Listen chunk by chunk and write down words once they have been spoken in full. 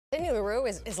Leroux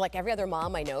is like every other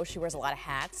mom I know. She wears a lot of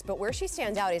hats, but where she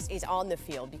stands out is on the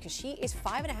field because she is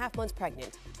 5.5 months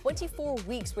pregnant, 24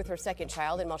 weeks with her second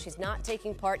child, and while she's not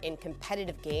taking part in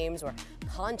competitive games or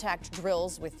contact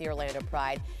drills with the Orlando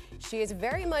Pride, she is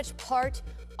very much part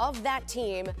of that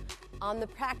team on the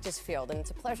practice field. And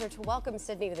it's a pleasure to welcome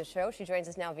Sydney to the show. She joins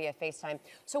us now via FaceTime.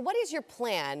 So what is your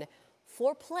plan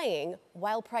for playing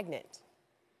while pregnant?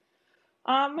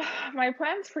 My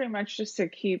plan's pretty much just to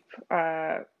keep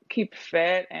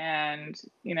fit and,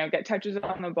 get touches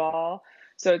on the ball.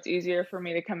 So it's easier for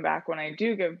me to come back when I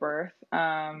do give birth.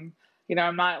 I'm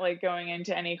not like going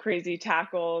into any crazy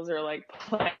tackles or like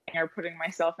playing or putting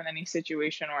myself in any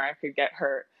situation where I could get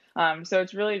hurt. So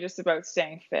it's really just about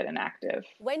staying fit and active.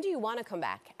 When do you want to come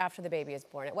back after the baby is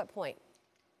born? At what point?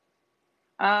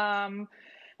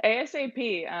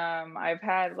 ASAP. I've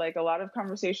had like a lot of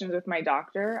conversations with my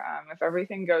doctor. If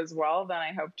everything goes well, then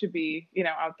I hope to be,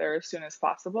 out there as soon as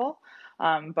possible.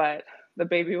 But the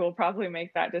baby will probably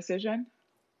make that decision.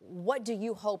 What do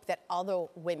you hope that other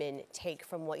women take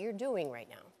from what you're doing right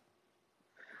now?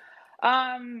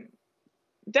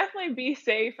 Definitely be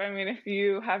safe. I mean, if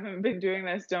you haven't been doing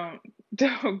this, don't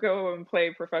go and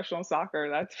play professional soccer.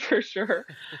 That's for sure.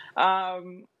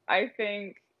 I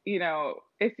think,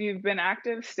 if you've been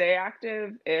active, stay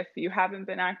active. If you haven't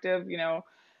been active,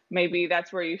 maybe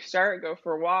that's where you start, go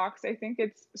for walks. I think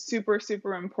it's super,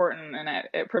 super important, and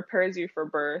it prepares you for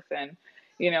birth. And,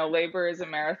 labor is a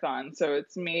marathon. So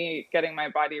it's me getting my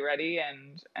body ready.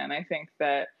 And I think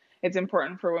that it's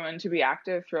important for women to be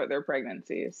active throughout their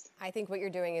pregnancies. I think what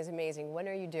you're doing is amazing. When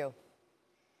are you due?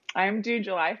 I'm due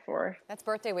July 4th. That's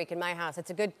birthday week in my house. That's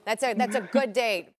a good date.